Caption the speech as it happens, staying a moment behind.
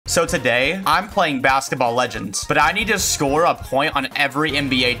So today, I'm playing Basketball Legends, but I need to score a point on every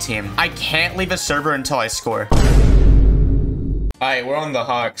NBA team. I can't leave a server until I score. Alright, we're on the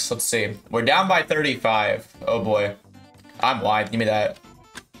Hawks. Let's see. We're down by 35. Oh boy. I'm wide. Give me that.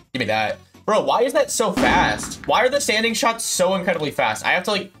 Give me that. Bro, why is that so fast? Why are the standing shots so incredibly fast? I have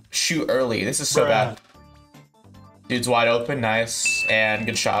to, like, shoot early. This is so bad. Dude's wide open. Nice. And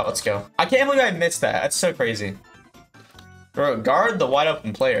good shot. Let's go. I can't believe I missed that. That's so crazy. Bro, guard the wide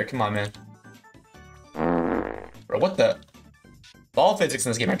open player. Come on, man. Bro, what the? Ball physics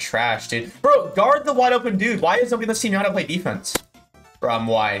in this game are trash, dude. Bro, guard the wide open dude. Why does nobody in this team know how to play defense? Bro, I'm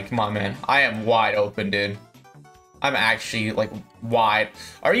wide. Come on, man. I am wide open, dude. I'm actually, like, wide.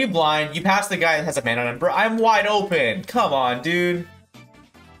 Are you blind? You passed the guy that has a man on him. Bro, I'm wide open. Come on, dude.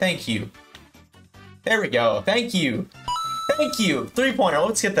 Thank you. There we go. Thank you. Thank you. Three-pointer.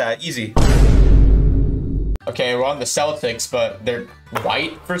 Let's get that. Easy. Okay, we're on the Celtics, but they're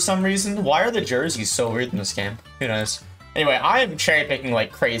white for some reason. Why are the jerseys so weird in this game? Who knows? Anyway, I am cherry picking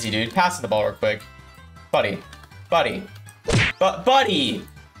like crazy, dude. Passing the ball real quick. Buddy. Buddy. Buddy!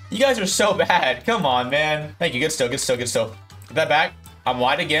 You guys are so bad. Come on, man. Thank you. Good still, good still, good still. Get that back. I'm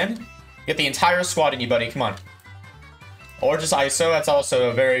wide again. Get the entire squad in you, buddy. Come on. Or just ISO. That's also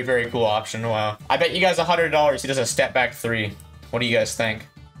a very, very cool option. Wow. I bet you guys $100 he does a step back three. What do you guys think?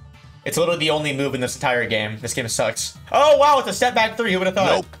 It's literally the only move in this entire game. This game sucks. Oh, wow. It's a step back three. Who would have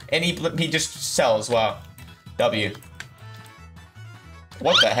thought? Nope. And he just sells. Wow. W.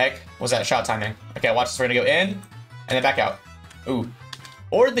 What the heck was that shot timing? Okay, watch this. We're going to go in and then back out. Ooh.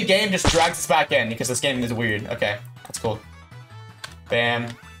 Or the game just drags us back in because this game is weird. Okay, that's cool. Bam.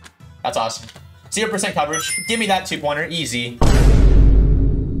 That's awesome. 0% coverage. Give me that two-pointer. Easy.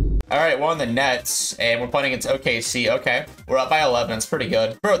 All right, we're on the Nets, and we're playing against OKC. Okay, we're up by 11. It's pretty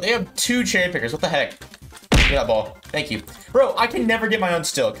good. Bro, they have two cherry pickers. What the heck? Give me that ball. Thank you. Bro, I can never get my own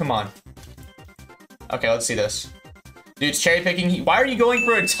still. Come on. Okay, let's see this. Dude's cherry picking. Why are you going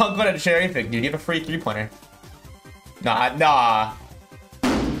for a dunk on a cherry pick, dude? You have a free three-pointer. Nah. Nah,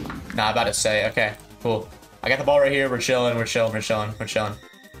 about to say. Okay, cool. I got the ball right here. We're chilling. We're chilling. We're chilling. We're chilling.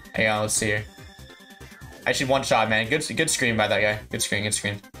 Hang on. Let's see here. Actually, one shot, man. Good screen by that guy. Good screen. Good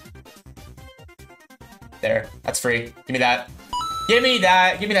screen. There. That's free. Give me that. Give me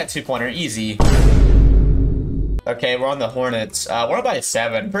that. Give me that two-pointer. Easy. Okay, we're on the Hornets. We're up by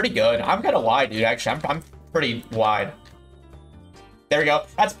 7. Pretty good. I'm kind of wide, dude. Actually, I'm pretty wide. There we go.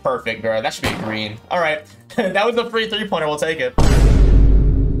 That's perfect, bro. That should be a green. All right. That was a free three-pointer. We'll take it.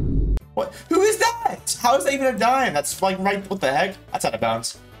 What? Who is that? How is that even a dime? That's like right. What the heck? That's out of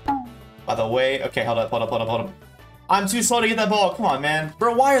bounds. By the way. Okay, hold up. I'm too slow to get that ball. Come on, man.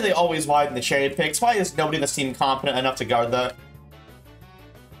 Bro, why are they always wide in the cherry picks? Why is nobody in this team competent enough to guard that?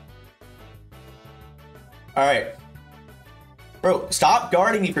 All right. Bro, stop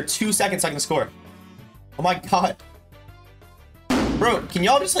guarding me for 2 seconds so I can score. Oh my god. Bro, can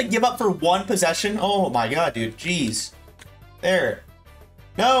y'all just like give up for one possession? Oh my god, dude. Jeez. There.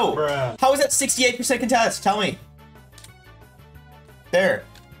 No. Bruh. How is that 68% contest? Tell me. There.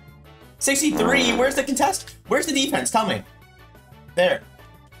 63. Where's the contest? Where's the defense? Tell me. There.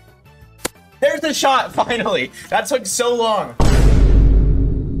 There's the shot, finally. That took so long.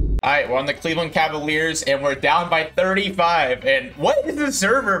 Alright, we're on the Cleveland Cavaliers, and we're down by 35. And what is the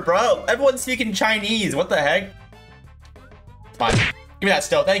server, bro? Everyone's speaking Chinese. What the heck? Fine. Give me that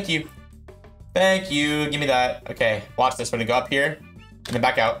still. Thank you. Thank you. Give me that. Okay, watch this. We're gonna go up here, and then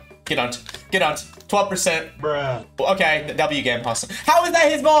back out. Get on. Get on. 12%. Bruh. Okay, W game. Awesome. How is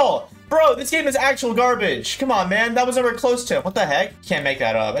that his ball? Bro, this game is actual garbage. Come on, man. That was nowhere close to him. What the heck? Can't make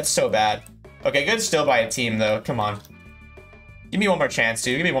that up. That's so bad. Okay, good still by a team, though. Come on. Give me one more chance,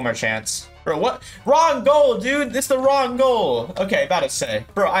 dude. Give me one more chance. Bro, what? Wrong goal, dude. This is the wrong goal. Okay, about to say.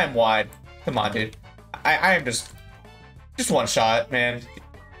 Bro, I am wide. Come on, dude. I am just one shot, man.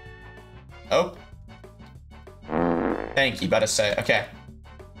 Oh. Thank you, about to say. Okay.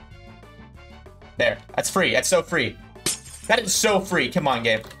 There. That's free. That's so free. That is so free. Come on,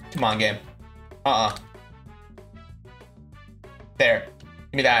 game. Come on, game. There.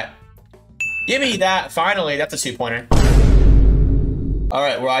 Give me that. Give me that. Finally, that's a two-pointer. All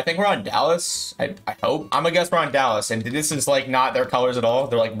right, well, I think we're on Dallas. I hope. I'm gonna guess we're on Dallas, and this is like not their colors at all.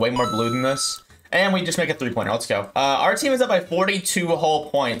 They're like way more blue than this. And we just make a three-pointer. Let's go. Our team is up by 42 whole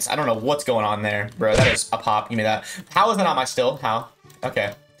points. I don't know what's going on there, bro. That is a pop. Give me that. How is that not my still? How?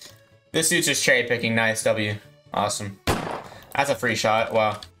 Okay. This dude's just cherry picking. Nice. W. Awesome. That's a free shot.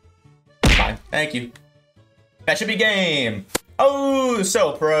 Wow. Fine. Thank you. That should be game. Oh,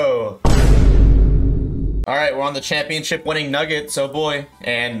 so pro. All right, we're on the championship winning Nuggets. Oh boy.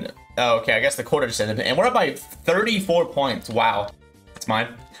 And oh, okay, I guess the quarter just ended. And we're up by 34 points. Wow. It's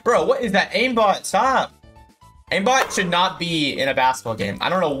mine. Bro, what is that? Aimbot, stop. Aimbot should not be in a basketball game. I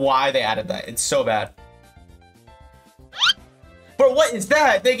don't know why they added that. It's so bad. Bro, what is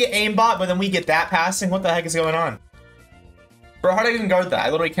that? They get aimbot, but then we get that passing? What the heck is going on? Bro, how do I even guard that? I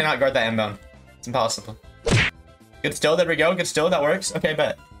literally cannot guard that inbound. It's impossible. Good still, there we go. Good still, that works. Okay,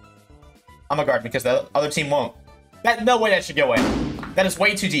 bet. I'm a guard because the other team won't. No way that should go away. That is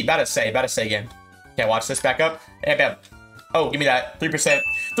way too deep. About to say again. Okay, watch this back up. Hey, bam. Oh, give me that. 3%.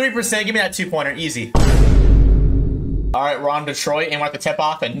 3%, give me that 2-pointer. Easy. All right, we're on Detroit, and we're at the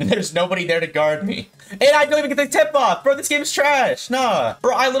tip-off, and there's nobody there to guard me. And I don't even get the tip-off. Bro, this game's trash. Nah.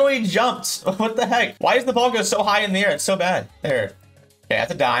 Bro, I literally jumped. What the heck? Why does the ball go so high in the air? It's so bad. There. Okay,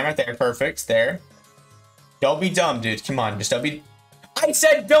 that's a dime right there. Perfect. There. Don't be dumb, dude. Come on, just don't be... I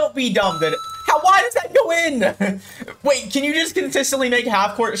said don't be dumb, dude. Why does that go in? Wait, can you just consistently make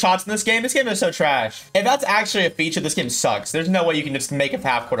half-court shots in this game? This game is so trash. If that's actually a feature, this game sucks. There's no way you can just make a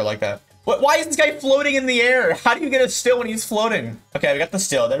half-quarter like that. Why is this guy floating in the air? How do you get a still when he's floating? Okay, we got the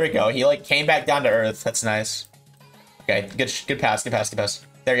still. There we go. He, like, came back down to earth. That's nice. Okay, good pass, good pass, good pass.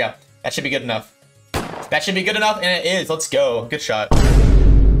 There we go. That should be good enough. That should be good enough, and it is. Let's go. Good shot.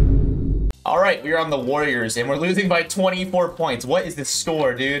 All right, we are on the Warriors, and we're losing by 24 points. What is this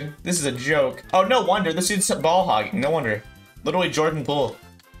score, dude? This is a joke. Oh, no wonder. This dude's ball hogging. No wonder. Literally Jordan Poole.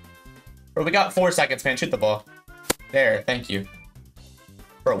 Bro, we got 4 seconds, man. Shoot the ball. There, thank you.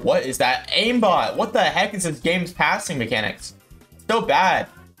 Bro, what is that? Aimbot. What the heck is this game's passing mechanics? So bad.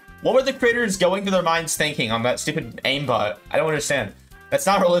 What were the creators going through their minds thinking on that stupid aimbot? I don't understand. That's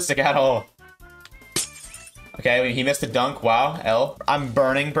not realistic at all. Okay, he missed a dunk. Wow, L. I'm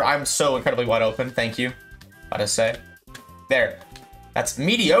burning. I'm so incredibly wide open. Thank you. About to say. There. That's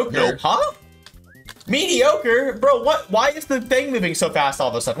mediocre. Nope. Huh? Mediocre? Bro, what? Why is the thing moving so fast all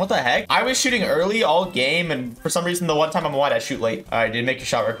of a sudden? What the heck? I was shooting early all game, and for some reason, the one time I'm wide, I shoot late. All right, dude, make your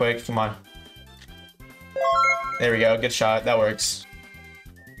shot real quick. Come on. There we go. Good shot. That works.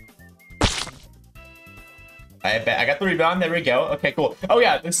 I bet I got the rebound. There we go. Okay, cool. Oh,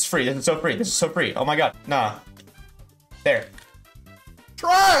 yeah, this is free. This is so free. This is so free. Oh, my God. Nah. There.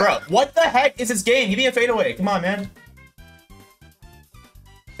 Try. Bro, what the heck is this game? Give me a fadeaway. Come on, man.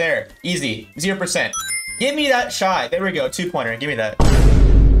 There. Easy. 0%. Give me that shot. There we go. 2-pointer. Give me that.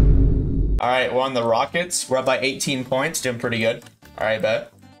 All right, we're on the Rockets. We're up by 18 points. Doing pretty good. All right,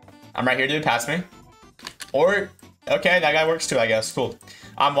 bet. I'm right here, dude. Pass me. Or, okay, that guy works too, I guess. Cool.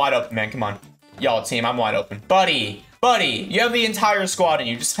 I'm wide open, man. Come on. Y'all team, I'm wide open. Buddy, you have the entire squad in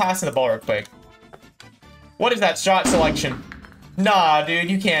you. Just pass the ball real quick. What is that shot selection? Nah, dude,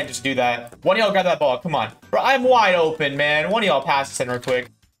 you can't just do that. One of y'all grab that ball. Come on. Bro, I'm wide open, man. One of y'all pass this in real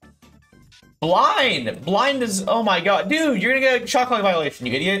quick. Blind. Blind is, oh my God. Dude, you're gonna get a shot clock violation,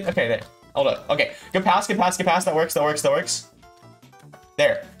 you idiot. Okay, there. Hold up. Okay, good pass, good pass, good pass. That works, that works, that works.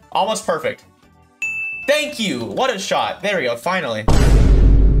 There. Almost perfect. Thank you. What a shot. There we go, finally.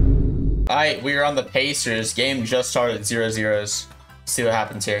 Alright, we are on the Pacers. Game just started 0-0s. See what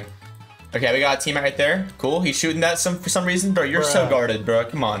happens here. Okay, we got a teammate right there. Cool. He's shooting that for some reason. Bro, you're so guarded, bro.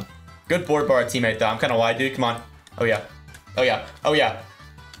 Come on. Good board bar teammate, though. I'm kind of wide, dude. Come on. Oh, yeah. Oh, yeah. Oh, yeah.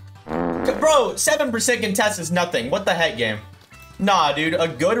 Bro, 7% contest is nothing. What the heck, game? Nah, dude. A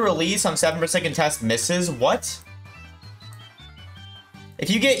good release on 7% contest misses? What? If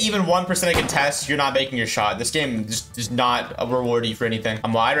you get even 1% of contest, you're not making your shot. This game just does not reward you for anything.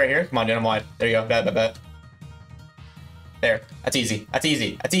 I'm wide right here. Come on, dude. I'm wide. There you go. Bet. There. That's easy. That's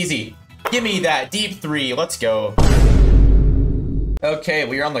easy. That's easy. Give me that deep 3. Let's go. Okay,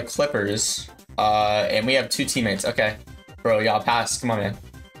 we are on the Clippers. And we have 2 teammates. Okay. Bro, y'all pass. Come on, man.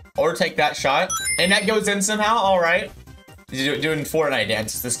 Or take that shot. And that goes in somehow. All right. Doing Fortnite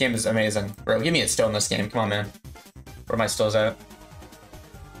dances. This game is amazing. Bro, give me a still in this game. Come on, man. Where are my stills at?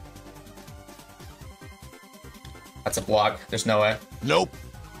 That's a block. There's no way. Nope.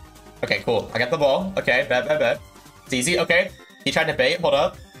 Okay, cool. I got the ball. Okay, bet. It's easy. Okay. He tried to bait. Hold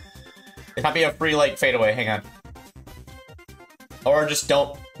up. It might be a free, like, fadeaway. Hang on. Or just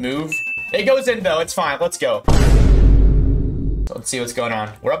don't move. It goes in, though. It's fine. Let's go. So let's see what's going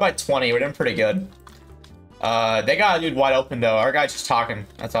on. We're up by 20. We're doing pretty good. They got a dude wide open, though. Our guy's just talking.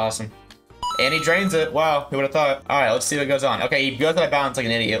 That's awesome. And he drains it. Wow. Who would have thought? All right, let's see what goes on. Okay, he goes out of bounds like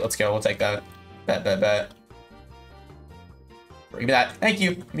an idiot. Let's go. We'll take that. Bet. Give me that. Thank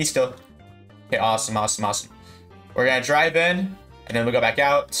you. Me still. Okay, awesome. We're gonna drive in, and then we'll go back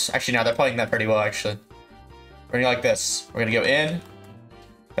out. Actually, no, they're playing that pretty well, actually. We're gonna go like this. We're gonna go in,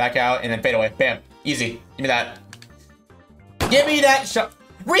 back out, and then fade away. Bam. Easy. Give me that. Give me that shot.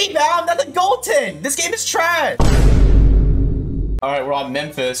 Rebound! That's a goaltend! This game is trash! Alright, we're on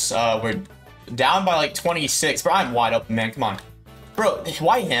Memphis. We're down by like 26. Bro, I'm wide open, man. Come on. Bro,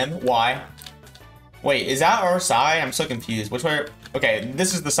 why him? Why? Wait, is that our side? I'm so confused. Which way? Okay,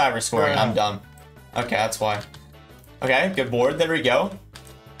 this is the side we're scoring. I'm dumb. Okay, that's why. Okay, good board. There we go.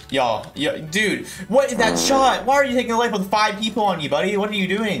 Y'all, dude, what is that shot? Why are you taking a life with 5 people on you, buddy? What are you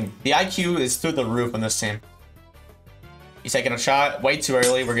doing? The IQ is through the roof on this team. He's taking a shot. Way too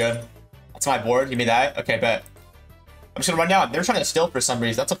early. We're good. That's my board. Give me that. Okay, bet. I'm just gonna run down. They're trying to steal for some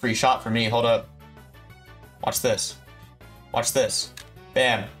reason. That's a free shot for me. Hold up. Watch this. Watch this.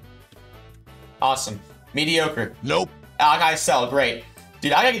 Bam. Awesome. Mediocre. Nope. Ah, guys sell. Great.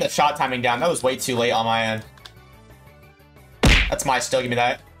 Dude, I gotta get the shot timing down. That was way too late on my end. That's my steal. Give me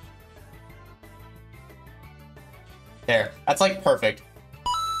that. There. That's like perfect.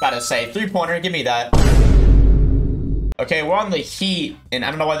 Gotta say, 3-pointer. Give me that. Okay, we're on the Heat, and I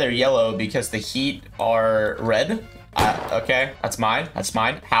don't know why they're yellow because the Heat are red. Okay, that's mine. That's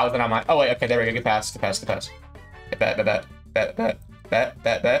mine. How is that not mine? Oh wait, okay, there we go. Good pass. Good pass. Good pass. Bet.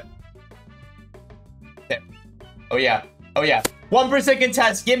 There. Oh yeah. Oh yeah. 1%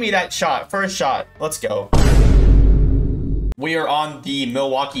 contest. Give me that shot. First shot. Let's go. We are on the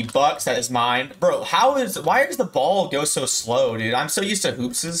Milwaukee Bucks. That is mine. Bro, why does the ball go so slow, dude? I'm so used to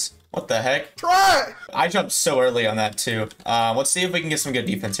hoopses. What the heck? Try! I jumped so early on that too. Let's see if we can get some good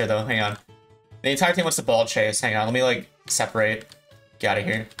defense here though. Hang on. The entire team wants to ball chase. Hang on. Let me like separate. Get out of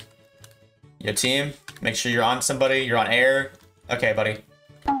here. Your team. Make sure you're on somebody. You're on air. Okay, buddy.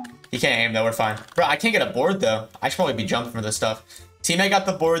 He can't aim though. We're fine. Bro, I can't get a board though. I should probably be jumping for this stuff. Teammate got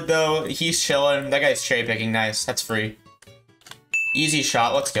the board though. He's chilling. That guy's cherry picking. Nice. That's free. Easy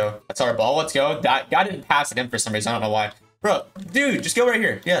shot. Let's go. That's our ball. Let's go. That guy didn't pass it in for some reason. I don't know why. Bro, dude, just go right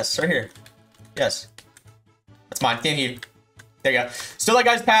here. Yes, right here. Yes. That's mine. Thank you. There you go. Still that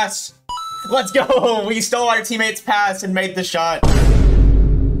guy's pass. Let's go. We stole our teammate's pass and made the shot.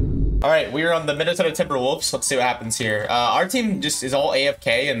 All right, we're on the Minnesota Timberwolves. Let's see what happens here. Our team just is all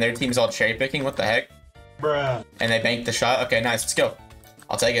AFK and their team's all cherry picking. What the heck? Bruh. And they banked the shot. Okay, nice. Let's go.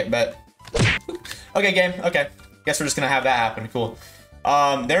 I'll take it, bet. Okay, game. Okay. Guess we're just gonna have that happen. Cool.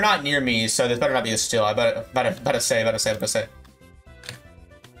 They're not near me, so this better not be a steal. I better say.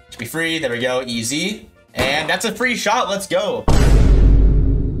 Should be free. There we go. Easy. And that's a free shot. Let's go.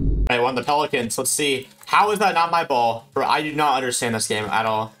 All right, we're on the Pelicans. Let's see. How is that not my ball? Bro, I do not understand this game at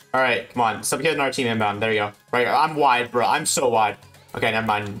all. All right, come on. Some kid in our team inbound. There you go. Right, I'm wide, bro. I'm so wide. Okay, never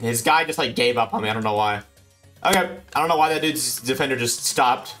mind. His guy just like gave up on me. I don't know why. Okay, I don't know why that dude's defender just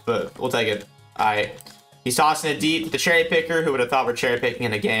stopped, but we'll take it. All right. He's tossing it deep. The cherry picker. Who would have thought we're cherry picking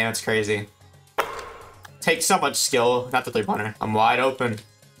in a game? That's crazy. Takes so much skill. Not the 3-pointer. I'm wide open.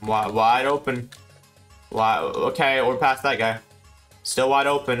 Wide open. Okay, we're past that guy. Still wide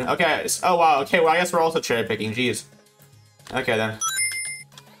open. Okay. Oh, wow. Okay, well, I guess we're also cherry picking. Jeez. Okay, then.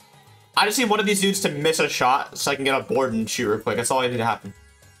 I just need one of these dudes to miss a shot so I can get a board and shoot real quick. That's all I need to happen.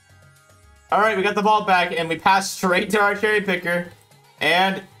 All right, we got the ball back, and we pass straight to our cherry picker.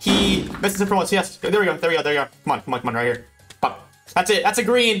 And he misses it for once. Yes. There we go. Come on, right here. Pop. That's it. That's a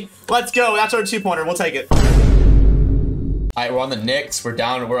green. Let's go. That's our 2-pointer. We'll take it. All right, we're on the Knicks. We're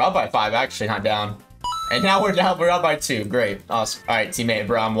down. We're up by 5, actually, not down. And now we're down. We're up by 2. Great. Awesome. All right, teammate,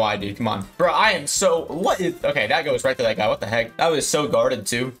 bro. I'm wide, dude. Come on. Bro, I am so... What is... Okay, that goes right to that guy. What the heck? That was so guarded,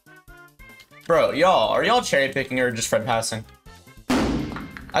 too. Bro, y'all. Are y'all cherry picking or just friend passing?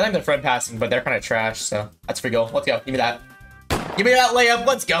 I think they're friend passing, but they're kind of trash, so that's free goal. Let's go. Give me that. Give me that layup.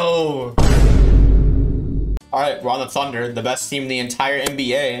 Let's go. All right, we're on the Thunder, the best team in the entire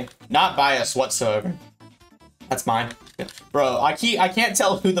NBA. Not biased whatsoever. That's mine. Bro, I can't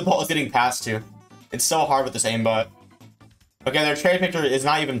tell who the ball is getting passed to. It's so hard with this aimbot. Okay, their cherry picker is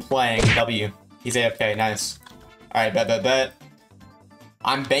not even playing. W. He's AFK. Nice. All right, bet.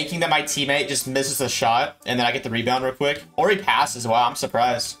 I'm banking that my teammate just misses the shot, and then I get the rebound real quick. Or he passes. Wow, I'm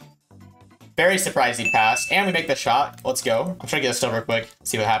surprised. Very surprised he passed. And we make the shot. Let's go. I'm trying to get a steal real quick.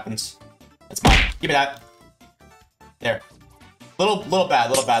 See what happens. That's mine. Give me that. There. Little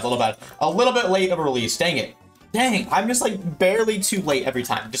bad. A little bit late of a release. Dang it. Dang. I'm just like barely too late every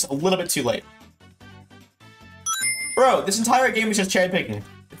time. Just a little bit too late. Bro, this entire game is just cherry picking.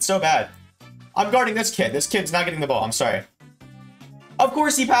 It's so bad. I'm guarding this kid. This kid's not getting the ball. I'm sorry. Of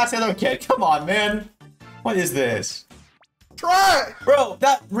course he passed the other kid. Come on, man. What is this? Try! Bro,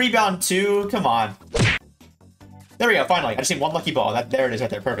 that rebound too. Come on. There we go. Finally. I just need one lucky ball. There it is right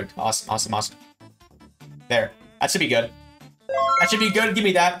there. Perfect. Awesome. There. That should be good. Give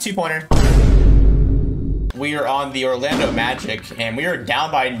me that. 2-pointer. We are on the Orlando Magic, and we are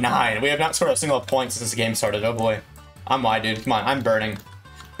down by 9. We have not scored a single point since the game started. Oh, boy. I'm wide, dude. Come on. I'm burning.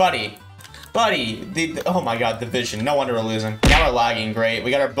 Buddy. Oh, my God. The vision. No wonder we're losing. Now we're lagging. Great. We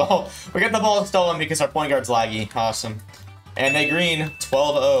got our ball. We got the ball stolen because our point guard's laggy. Awesome. And they green.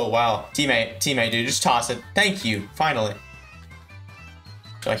 12-0. Wow. Teammate, dude. Just toss it. Thank you. Finally.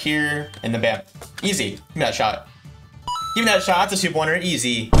 So here, and then bam. Easy. Give me that shot. Give me that shot. That's a 2-pointer.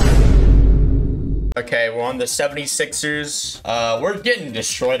 Easy. Okay, we're on the 76ers. We're getting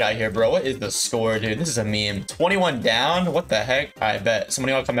destroyed out here, bro. What is the score, dude? This is a meme. 21 down? What the heck? I bet.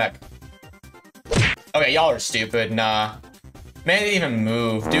 Somebody will come back. Okay, y'all are stupid. Nah. Man, they didn't even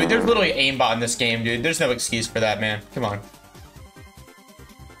move. Dude, there's literally aimbot in this game, dude. There's no excuse for that, man. Come on.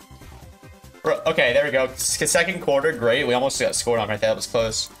 Bro, okay, there we go. Second quarter, great. We almost got scored on right there. That was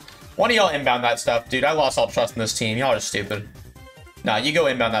close. One of y'all inbound that stuff, dude. I lost all trust in this team. Y'all are stupid. Nah, you go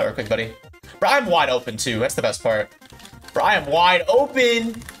inbound that real quick, buddy. Bro, I'm wide open, too. That's the best part. Bro, I am wide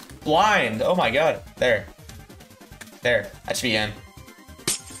open. Blind. Oh, my God. There. There. That should be in.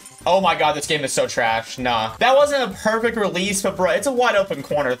 Oh, my God. This game is so trash. Nah. That wasn't a perfect release, but, bro, it's a wide open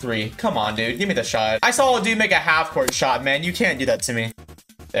corner 3. Come on, dude. Give me the shot. I saw a dude make a half-court shot, man. You can't do that to me.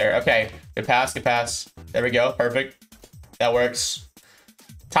 There. Okay. Good pass. Good pass. There we go. Perfect. That works.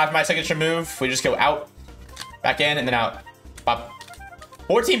 Time for my signature move. We just go out, back in, and then out. Pop.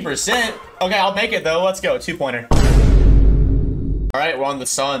 14%. Okay, I'll make it though. Let's go. 2-pointer. All right, we're on the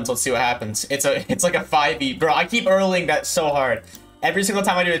Suns. Let's see what happens. It's like a 5v, bro. I keep earlying that so hard. Every single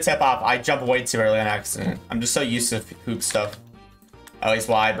time I do a tip off, I jump way too early on accident. I'm just so used to hoop stuff. Oh, he's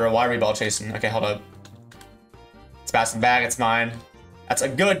wide, bro. Why are we ball chasing? Okay, hold up. It's passing back. It's mine. That's a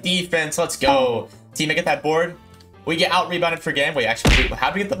good defense. Let's go. Teammate, get that board. We get out rebounded for game. Wait, actually,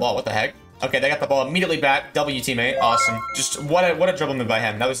 how'd we get the ball? What the heck? Okay, they got the ball immediately back. W, teammate. Awesome. Just what a dribble move by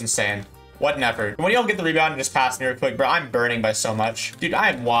him. That was insane. What an effort. When y'all get the rebound and just pass me real quick, bro, I'm burning by so much. Dude, I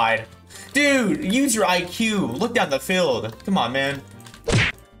am wide. Dude, use your IQ. Look down the field. Come on, man.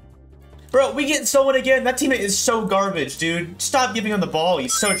 Bro, we get someone again. That teammate is so garbage, dude. Stop giving him the ball.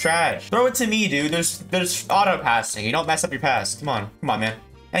 He's so trash. Throw it to me, dude. There's auto passing. You don't mess up your pass. Come on, man.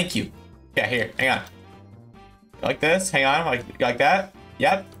 Thank you. Yeah, here. Hang on. Like this. Hang on. Like that.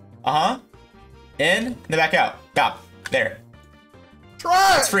 Yep. In. And then back out. Stop. There.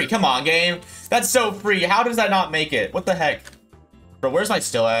 Try. That's free. Come on, game. That's so free. How does that not make it? What the heck? Bro, where's my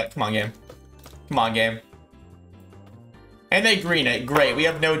still at? Come on, game. Come on, game. And they green it. Great. We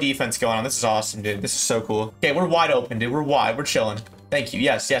have no defense going on. This is awesome, dude. This is so cool. Okay, we're wide open, dude. We're wide. We're chilling. Thank you.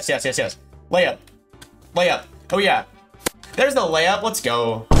 Yes. Layup. Layup. Oh, yeah. There's the layup. Let's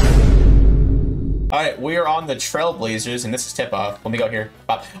go. All right, we are on the Trailblazers, and this is tip-off. Let me go here.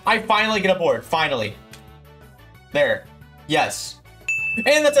 I finally get a board. Finally. There. Yes.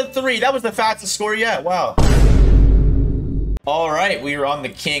 And that's a 3. That was the fastest score yet. Wow. All right, we are on the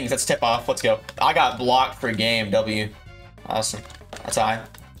Kings. That's tip-off. Let's go. I got blocked for game. W. Awesome. That's high.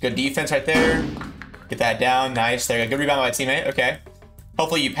 Good defense right there. Get that down. Nice. There you go. Good rebound by my teammate. Okay.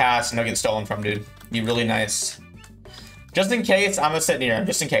 Hopefully you pass and don't get stolen from, dude. Be really nice. Just in case, I'm gonna sit near him.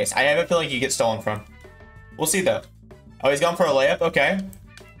 Just in case. I have a feeling he gets stolen from. We'll see, though. Oh, he's going for a layup? Okay.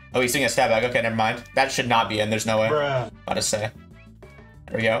 Oh, he's doing a stab back. Okay, never mind. That should not be in. There's no way. Bruh. About to say.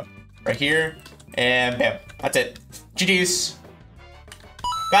 There we go. Right here. And bam. That's it. GG's.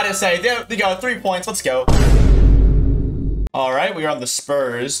 Gotta say, there we go. 3 points. Let's go. All right, we are on the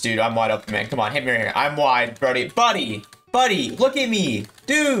Spurs. Dude, I'm wide open, man. Come on, hit me right here. I'm wide, Brody. Buddy, look at me.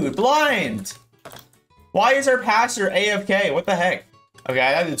 Dude, blind. Why is our passer AFK? What the heck? Okay,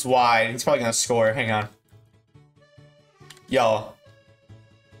 that is wide. He's probably gonna score. Hang on. Yo.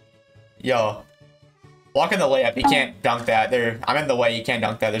 Blocking the layup. He can't dunk that. I'm in the way. He can't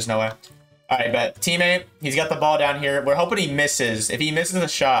dunk that. There's no way. All right, but teammate, he's got the ball down here. We're hoping he misses. If he misses a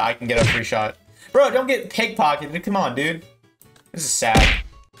shot, I can get a free shot. Bro, don't get pickpocketed. Come on, dude. This is sad.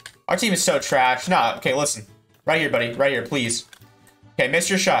 Our team is so trash. Nah, okay, listen. Right here, buddy. Right here, please. Okay, miss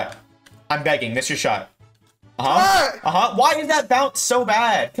your shot. I'm begging. Miss your shot. Why did that bounce so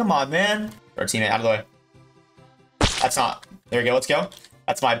bad? Come on, man. Our teammate, out of the way. That's not. There we go. Let's go.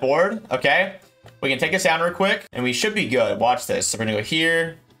 That's my board. Okay. We can take this down real quick, and we should be good. Watch this. So we're going to go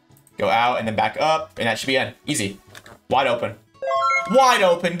here, go out, and then back up, and that should be in. Easy. Wide open. Wide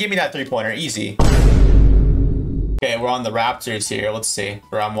open. Give me that 3-pointer. Easy. Okay, we're on the Raptors here. Let's see.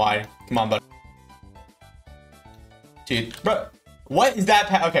 Bro, I'm wide. Come on, buddy. Dude, bro. What is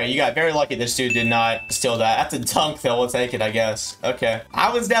that? Okay, you got very lucky this dude did not steal that. That's a dunk, though. We'll take it, I guess. Okay.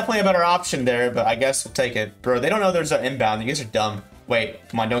 I was definitely a better option there, but I guess we'll take it. Bro, they don't know there's an inbound. You guys are dumb. Wait,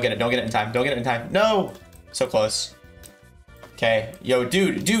 come on. Don't get it. Don't get it in time. Don't get it in time. No. So close. Okay. Yo,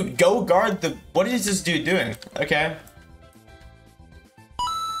 dude, go guard the... What is this dude doing? Okay.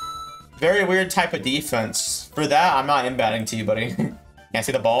 Very weird type of defense. For that, I'm not inbounding to you, buddy. Can I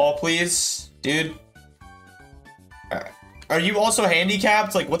see the ball, please? Dude. Are you also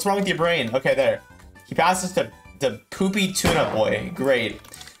handicapped? Like, what's wrong with your brain? Okay, there. He passes to the poopy tuna boy. Great.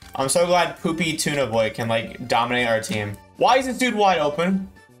 I'm so glad poopy tuna boy can like dominate our team. Why is this dude wide open?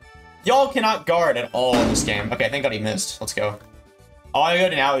 Y'all cannot guard at all in this game. Okay, thank God he missed. Let's go. All I gotta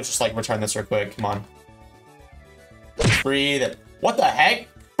do now is just like return this real quick. Come on. Breathe. What the heck?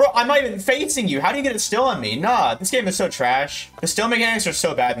 Bro, I'm not even facing you. How do you get it still on me? Nah, this game is so trash. The still mechanics are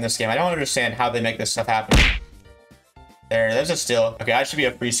so bad in this game. I don't understand how they make this stuff happen. There's a still. Okay, that should be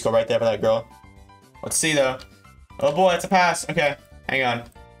a free score right there for that girl. Let's see though. Oh boy, it's a pass. Okay, hang on.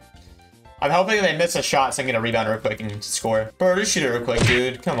 I'm hoping they miss a shot so I can get a rebound real quick and score. Bro, just shoot it real quick,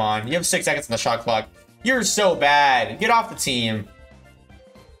 dude. Come on. You have 6 seconds on the shot clock. You're so bad. Get off the team.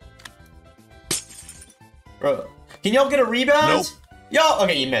 Bro, can y'all get a rebound? Nope. Y'all,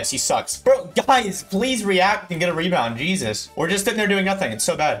 okay, you missed. He sucks. Bro, guys, please react and get a rebound. Jesus. We're just sitting there doing nothing. It's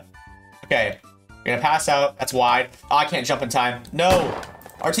so bad. Okay. We're gonna pass out. That's wide. Oh, I can't jump in time. No.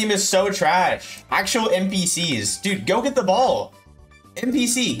 Our team is so trash. Actual NPCs. Dude, go get the ball.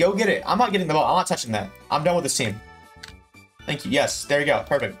 NPC, go get it. I'm not getting the ball. I'm not touching that. I'm done with this team. Thank you. Yes, there you go.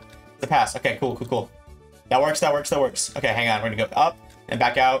 Perfect. The pass. Okay, cool, cool, cool. That works, that works, that works. Okay, hang on. We're gonna go up and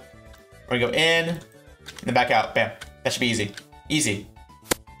back out. We're gonna go in and then back out. Bam. That should be easy. Easy.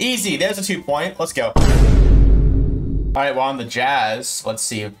 Easy. There's a 2-point. Let's go. All right, we're on the Jazz. Let's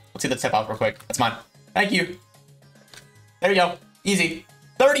see. Let's see the tip off real quick. That's mine. Thank you. There we go. Easy.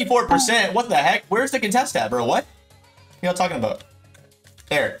 34%. What the heck? Where's the contest at, bro? What? What are y'all talking about?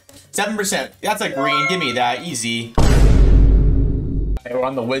 There. 7%. That's a green. Give me that. Easy. Okay, we're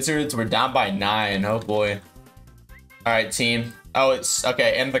on the Wizards. We're down by 9. Oh, boy. All right, team. Oh, it's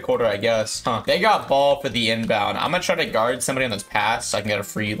okay. End the quarter, I guess. Huh. They got ball for the inbound. I'm gonna try to guard somebody on this pass so I can get a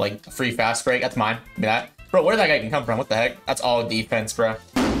free fast break. That's mine. Give me that. Bro, where did that guy can come from? What the heck? That's all defense, bro.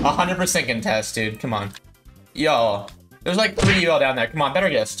 100% contest, dude. Come on. Yo. There's like 3 of y'all down there. Come on, better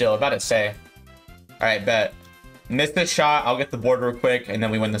get a steal. About to say. All right, bet. Miss this shot. I'll get the board real quick, and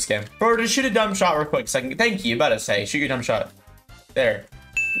then we win this game. Bro, just shoot a dumb shot real quick. So I can... Thank you. About to say. Shoot your dumb shot. There.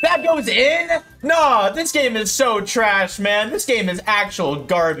 That goes in? No, this game is so trash, man. This game is actual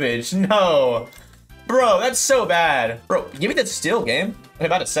garbage. No. Bro, that's so bad. Bro, give me that steal game. I'm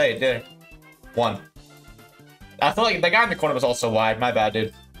about to say, dude. 1. I feel like the guy in the corner was also wide. My bad,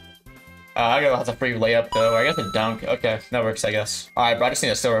 dude. I gotta have a free layup, though. I guess a dunk. Okay, that works, I guess. All right, bro, I just need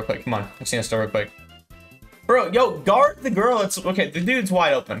a steal real quick. Come on. I just need a steal real quick. Bro, yo, guard the girl. It's okay. The dude's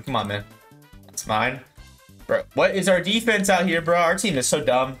wide open. Come on, man. That's mine. Bro, what is our defense out here, bro? Our team is so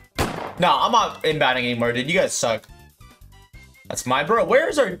dumb. No, I'm not inbounding anymore, dude. You guys suck. That's mine, bro. Where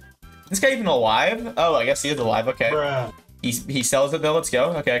is our... This guy even alive? Oh, I guess he is alive. Okay. Bruh. He sells it, though. Let's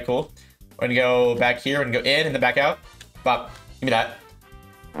go. Okay, cool. We're gonna go back here. We're gonna go in and then back out. Bop. Give me that.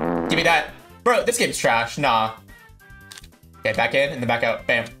 Give me that. Bro, this game's trash. Nah. Okay, back in and then back out.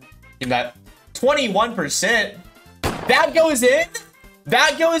 Bam. Give me that. 21%. That goes in?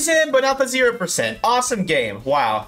 That goes in, but not the 0%. Awesome game. Wow.